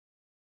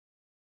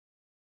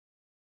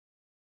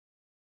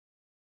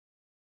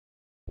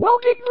Well,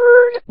 Big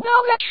Bird,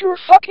 now that you're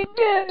fucking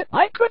dead,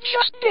 I could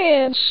just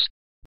dance.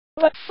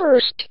 But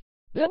first,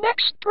 the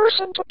next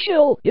person to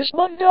kill is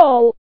Mung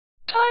Daal.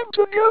 Time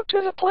to go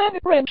to the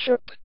planet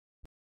Friendship.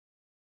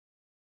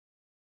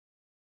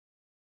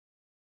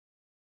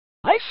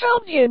 I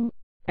found him.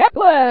 At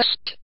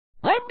last.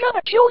 I'm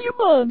gonna kill you,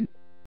 Mung.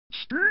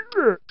 Stay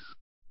back.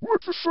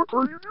 What the fuck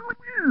are you doing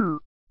here?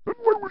 And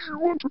why would you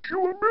want to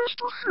kill a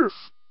master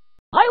chef?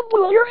 I'll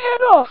blow your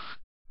head off.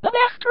 And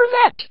after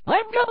that,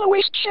 I'm gonna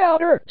waste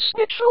chowder,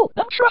 schnitzel,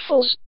 and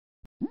truffles.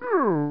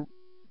 No,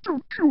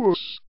 don't kill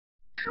us.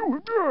 Kill the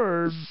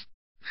guys.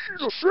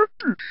 She's a fat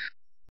bitch.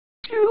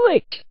 Too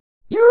late.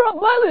 You're on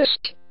my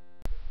list.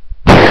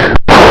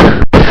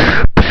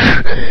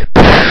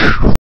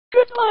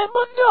 Goodbye,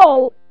 Mung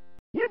Daal.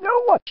 You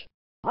know what?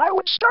 I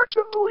would start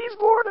to believe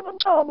Gordon and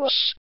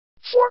Thomas.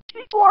 4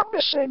 people are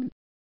missing.